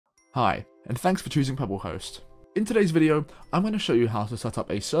Hi, and thanks for choosing PebbleHost. In today's video, I'm going to show you how to set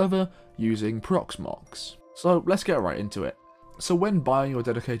up a server using Proxmox. So let's get right into it. So when buying your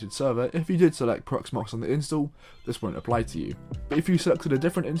dedicated server, if you did select Proxmox on the install, this won't apply to you. But if you selected a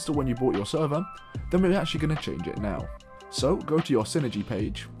different install when you bought your server, then we're actually going to change it now. So go to your Synergy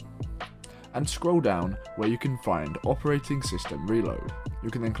page, and scroll down where you can find Operating System Reload. You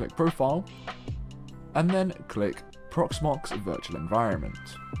can then click Profile, and then click Proxmox Virtual Environment,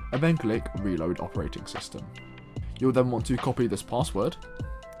 and then click Reload Operating System. You'll then want to copy this password,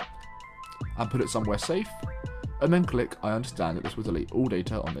 and put it somewhere safe, and then click I understand that this will delete all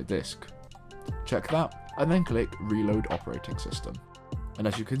data on the disk. Check that, and then click Reload Operating System. And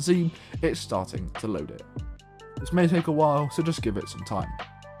as you can see, it's starting to load it. This may take a while, so just give it some time.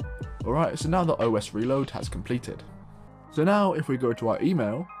 Alright, so now the OS reload has completed. So now if we go to our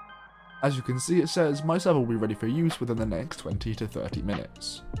email, as you can see it says my server will be ready for use within the next 20 to 30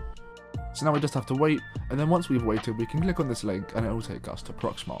 minutes. So now we just have to wait, and then once we've waited we can click on this link and it will take us to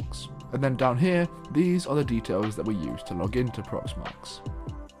Proxmox. And then down here, these are the details that we use to log into Proxmox.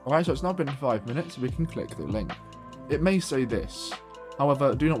 Alright, so it's now been 5 minutes, we can click the link. It may say this,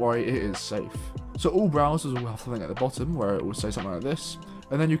 however do not worry, it is safe. So all browsers will have something at the bottom where it will say something like this,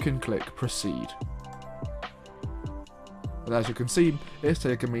 and then you can click Proceed. And as you can see, it's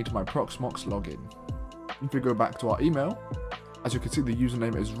taken me to my Proxmox login. If we go back to our email, as you can see the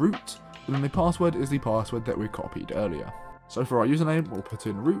username is root, and then the password is the password that we copied earlier. So for our username, we'll put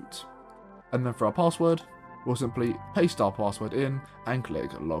in root, and then for our password, we'll simply paste our password in and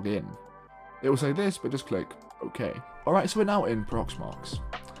click login. It will say this, but just click OK. Alright, so we're now in Proxmox.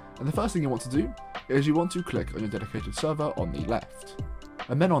 And the first thing you want to do is you want to click on your dedicated server on the left.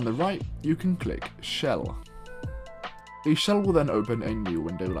 And then on the right, you can click Shell. The shell will then open a new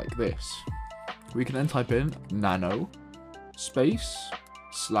window like this. We can then type in nano space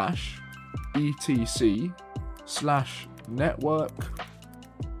 /etc /network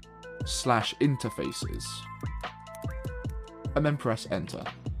 /interfaces, and then press enter.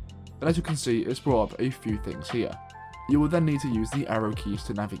 And as you can see, it's brought up a few things here. You will then need to use the arrow keys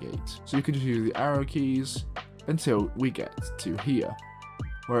to navigate. So you can just use the arrow keys until we get to here,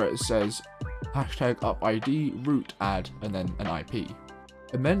 where it says #upid root add and then an IP.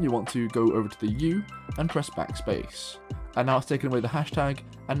 And then you want to go over to the U and press backspace. And now it's taken away the hashtag,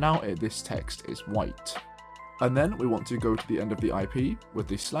 and now this text is white. And then we want to go to the end of the IP with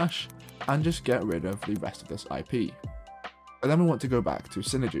the slash and just get rid of the rest of this IP. And then we want to go back to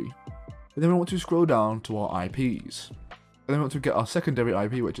Synergy. And then we want to scroll down to our IPs. And then we want to get our secondary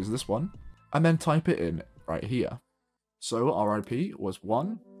IP, which is this one, and then type it in right here. So our IP was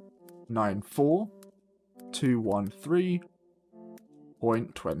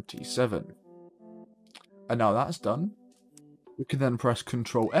 194.213.27. And now that's done, we can then press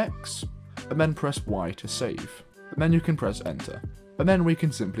Ctrl X and then press Y to save. And then you can press enter. And then we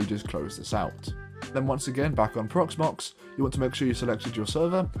can simply just close this out. Then once again back on Proxmox, you want to make sure you selected your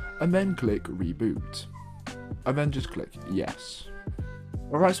server and then click reboot. And then just click yes.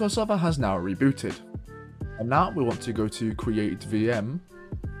 Alright, so our server has now rebooted. And now we want to go to create VM,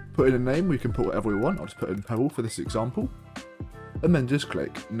 put in a name, we can put whatever we want, I'll just put in Pebble for this example, and then just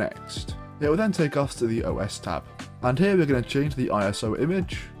click next. It will then take us to the OS tab, and here we're going to change the ISO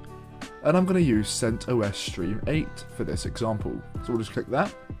image, and I'm going to use CentOS Stream 8 for this example. So we'll just click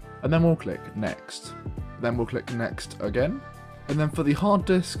that, and then we'll click next. Then we'll click next again, and then for the hard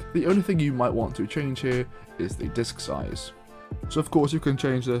disk, the only thing you might want to change here is the disk size. So of course you can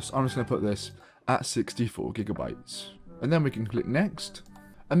change this, I'm just going to put this at 64 gigabytes. And then we can click next,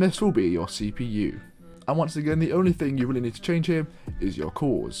 and this will be your CPU. And once again, the only thing you really need to change here is your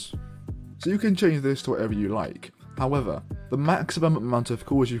cores. So you can change this to whatever you like. However, the maximum amount of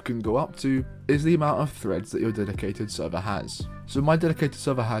cores you can go up to is the amount of threads that your dedicated server has. So my dedicated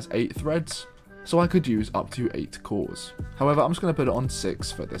server has 8 threads, so I could use up to 8 cores. However, I'm just going to put it on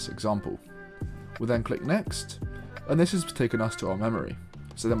 6 for this example. We'll then click next, and this has taken us to our memory.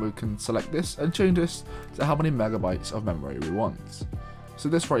 So then we can select this and change this to how many megabytes of memory we want. So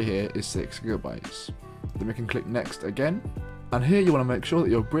this right here is 6 gigabytes. Then we can click next again, and here you want to make sure that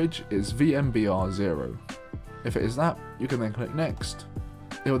your bridge is VMBR0. If it is that, you can then click next.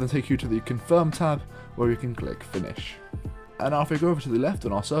 It will then take you to the confirm tab where we can click finish. And now if we go over to the left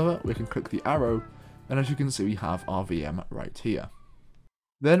on our server, we can click the arrow, and as you can see we have our VM right here.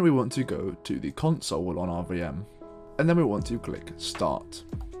 Then we want to go to the console on our VM, and then we want to click start.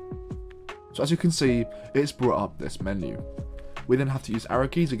 So as you can see, it's brought up this menu. We then have to use arrow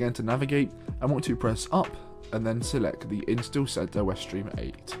keys again to navigate, and want to press up and then select the install CentOS Stream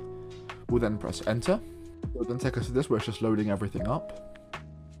 8. We'll then press enter. It will then take us to this where it's just loading everything up.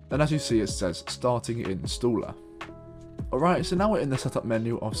 And as you see, it says starting installer. Alright, so now we're in the setup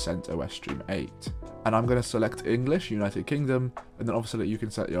menu of CentOS Stream 8. And I'm going to select English, United Kingdom, and then obviously you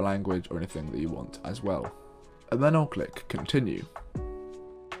can set your language or anything that you want as well. And then I'll click continue.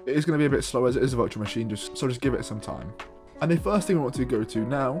 It is going to be a bit slow as it is a virtual machine, so just give it some time. And the first thing we want to go to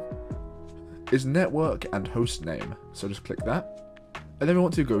now is network and host name, so just click that. And then we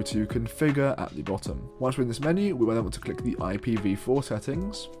want to go to configure at the bottom. Once we're in this menu, we then want to click the IPv4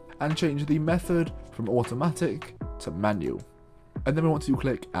 settings and change the method from automatic to manual. And then we want to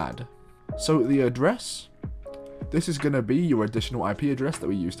click add. So the address, this is going to be your additional IP address that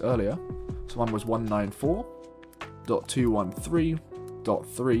we used earlier. So mine was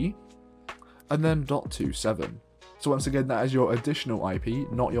 194.213.3 and then .27. So once again, that is your additional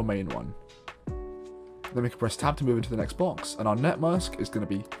IP, not your main one. Then we can press tab to move into the next box, and our netmask is going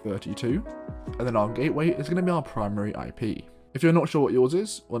to be 32, and then our gateway is going to be our primary IP. If you're not sure what yours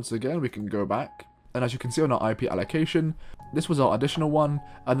is, once again we can go back, and as you can see on our IP allocation, this was our additional one,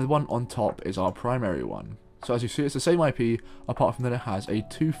 and the one on top is our primary one. So as you see, it's the same IP, apart from that it has a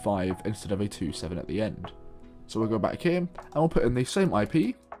 2.5 instead of a 2.7 at the end. So we'll go back here, and we'll put in the same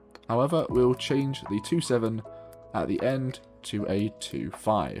IP, however we'll change the 2.7 at the end to a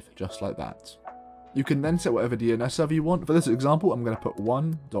 2.5, just like that. You can then set whatever DNS server you want. For this example, I'm going to put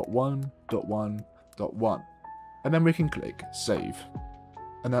 1.1.1.1, and then we can click save.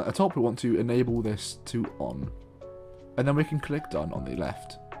 And then at the top, we want to enable this to on, and then we can click done on the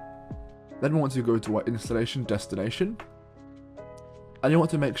left. Then we want to go to our installation destination, and you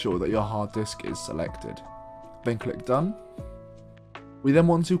want to make sure that your hard disk is selected. Then click done. We then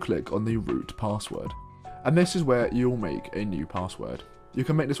want to click on the root password, and this is where you'll make a new password. You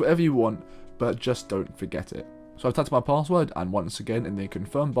can make this whatever you want, but just don't forget it. So I've typed my password, and once again in the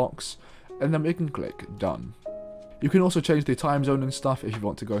confirm box, and then we can click done. You can also change the time zone and stuff if you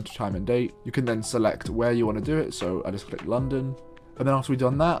want to go into time and date. You can then select where you want to do it, so I just click London. And then after we've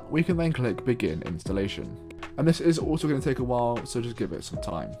done that, we can then click begin installation. And this is also going to take a while, so just give it some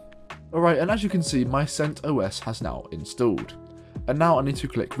time. Alright, and as you can see, my CentOS has now installed. And now I need to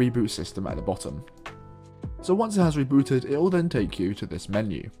click reboot system at the bottom. So once it has rebooted, it will then take you to this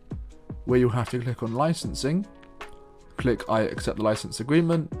menu, where you'll have to click on licensing, click I accept the license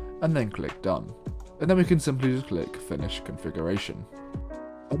agreement, and then click done. And then we can simply just click finish configuration.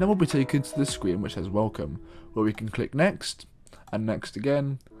 And then we'll be taken to the screen which says welcome, where we can click next, and next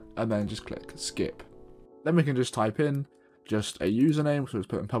again, and then just click skip. Then we can just type in just a username, so let's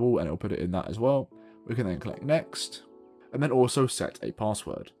put in Pebble and it'll put it in that as well. We can then click next, and then also set a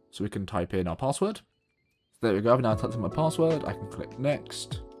password. So we can type in our password. There we go, I've now typed in my password, I can click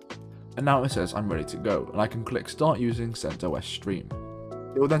next, and now it says I'm ready to go, and I can click start using CentOS Stream.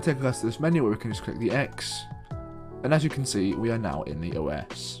 It will then take us to this menu where we can just click the X, and as you can see, we are now in the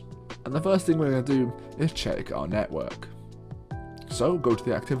OS. And the first thing we're going to do is check our network. So go to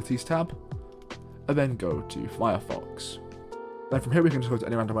the Activities tab, and then go to Firefox. Then from here we can just go to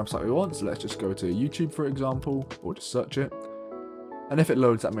any random website we want, so let's just go to YouTube for example, or just search it. And if it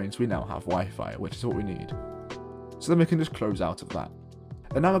loads, that means we now have Wi-Fi, which is what we need. So then we can just close out of that.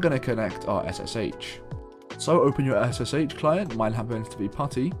 And now we're going to connect our SSH. So open your SSH client, mine happens to be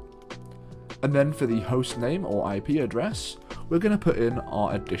Putty. And then for the host name or IP address, we're going to put in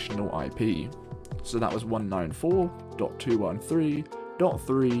our additional IP. So that was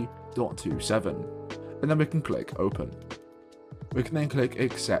 194.213.3.27. And then we can click open. We can then click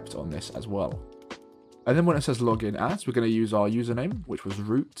accept on this as well. And then when it says login as, we're going to use our username, which was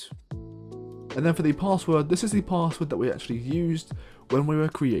root. And then for the password, this is the password that we actually used when we were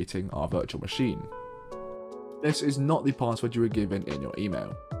creating our virtual machine. This is not the password you were given in your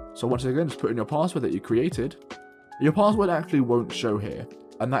email. So once again, just put in your password that you created. Your password actually won't show here,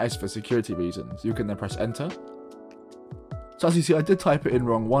 and that is for security reasons. You can then press enter. So as you see, I did type it in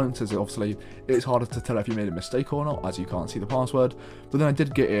wrong once, as obviously it's harder to tell if you made a mistake or not, as you can't see the password. But then I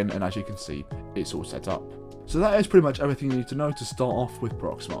did get in, and as you can see, it's all set up. So that is pretty much everything you need to know to start off with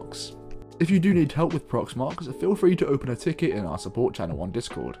Proxmox. If you do need help with Proxmox, feel free to open a ticket in our support channel on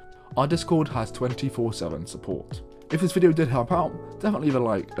Discord. Our Discord has 24/7 support. If this video did help out, definitely leave a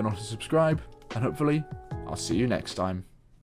like and also subscribe, and hopefully, I'll see you next time.